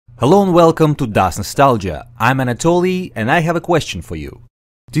Hello and welcome to Das Nostalgia. I'm Anatoly and I have a question for you.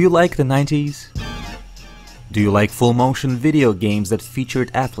 Do you like the 90s? Do you like full motion video games that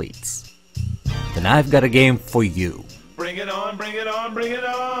featured athletes? Then I've got a game for you. Bring it on, bring it on, bring it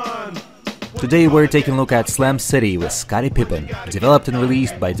on! Today we're taking a look at Slam City with Scottie Pippen, developed and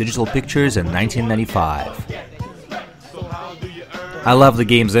released by Digital Pictures in 1995. I love the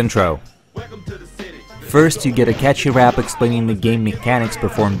game's intro. First, you get a catchy rap explaining the game mechanics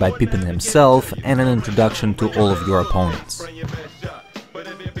performed by Pippen himself and an introduction to all of your opponents.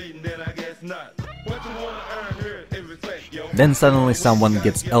 Then suddenly someone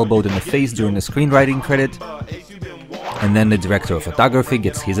gets elbowed in the face during the screenwriting credit, and then the director of photography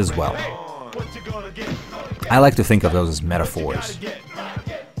gets his as well. I like to think of those as metaphors.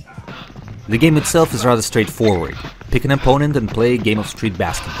 The game itself is rather straightforward. Pick an opponent and play a game of street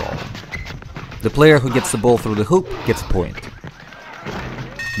basketball. The player who gets the ball through the hoop gets a point.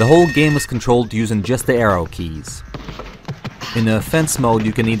 The whole game is controlled using just the arrow keys. In the offense mode,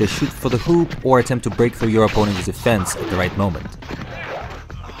 you can either shoot for the hoop or attempt to break through your opponent's defense at the right moment.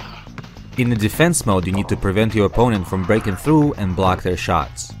 In the defense mode, you need to prevent your opponent from breaking through and block their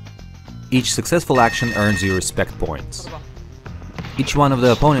shots. Each successful action earns you respect points. Each one of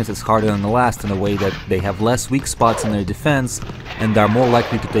the opponents is harder than the last in a way that they have less weak spots in their defense and are more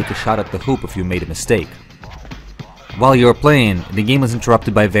likely to take a shot at the hoop if you made a mistake. While you're playing, the game is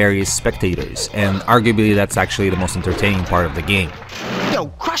interrupted by various spectators, and arguably that's actually the most entertaining part of the game. Yo,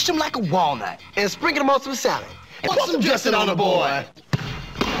 crush him like a walnut and sprinkle him on some salad. And put some dressing on the boy.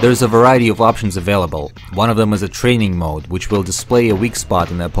 There's a variety of options available. One of them is a training mode, which will display a weak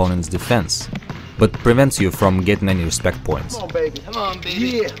spot in the opponent's defense, but prevents you from getting any respect points. Come on, baby. Come on,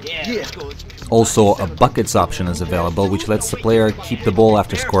 baby. Yeah. Also, a buckets option is available, which lets the player keep the ball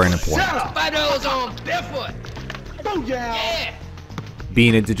after scoring a point.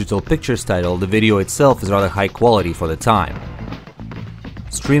 Being a Digital Pictures title, the video itself is rather high quality for the time.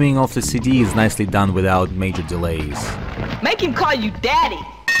 Streaming off the CD is nicely done without major delays. Make him call you daddy.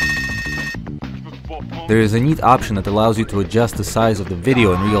 There is a neat option that allows you to adjust the size of the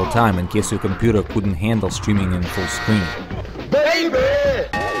video in real time in case your computer couldn't handle streaming in full screen. Baby!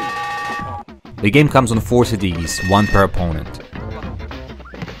 The game comes on 4 CDs, one per opponent.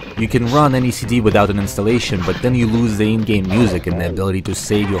 You can run any CD without an installation, but then you lose the in-game music and the ability to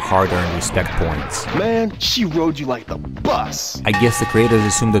save your hard-earned respect points. Man, she rode you like the bus. I guess the creators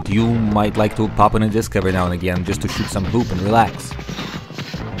assume that you might like to pop in a disc every now and again just to shoot some hoop and relax.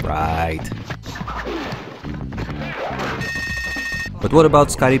 Right. But what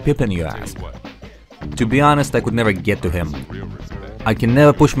about Scottie Pippen, you ask? To be honest, I could never get to him. I can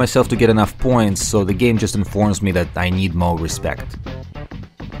never push myself to get enough points, so the game just informs me that I need more respect.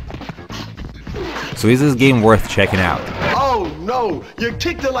 So is this game worth checking out? Oh no, you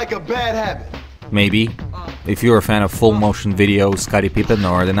kicked it like a bad habit. Maybe, if you're a fan of full motion video, Scottie Pippen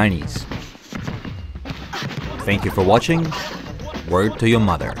or the 90s. Thank you for watching. Word to your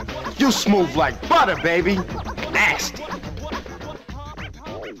mother. You smooth like butter, baby. Nasty.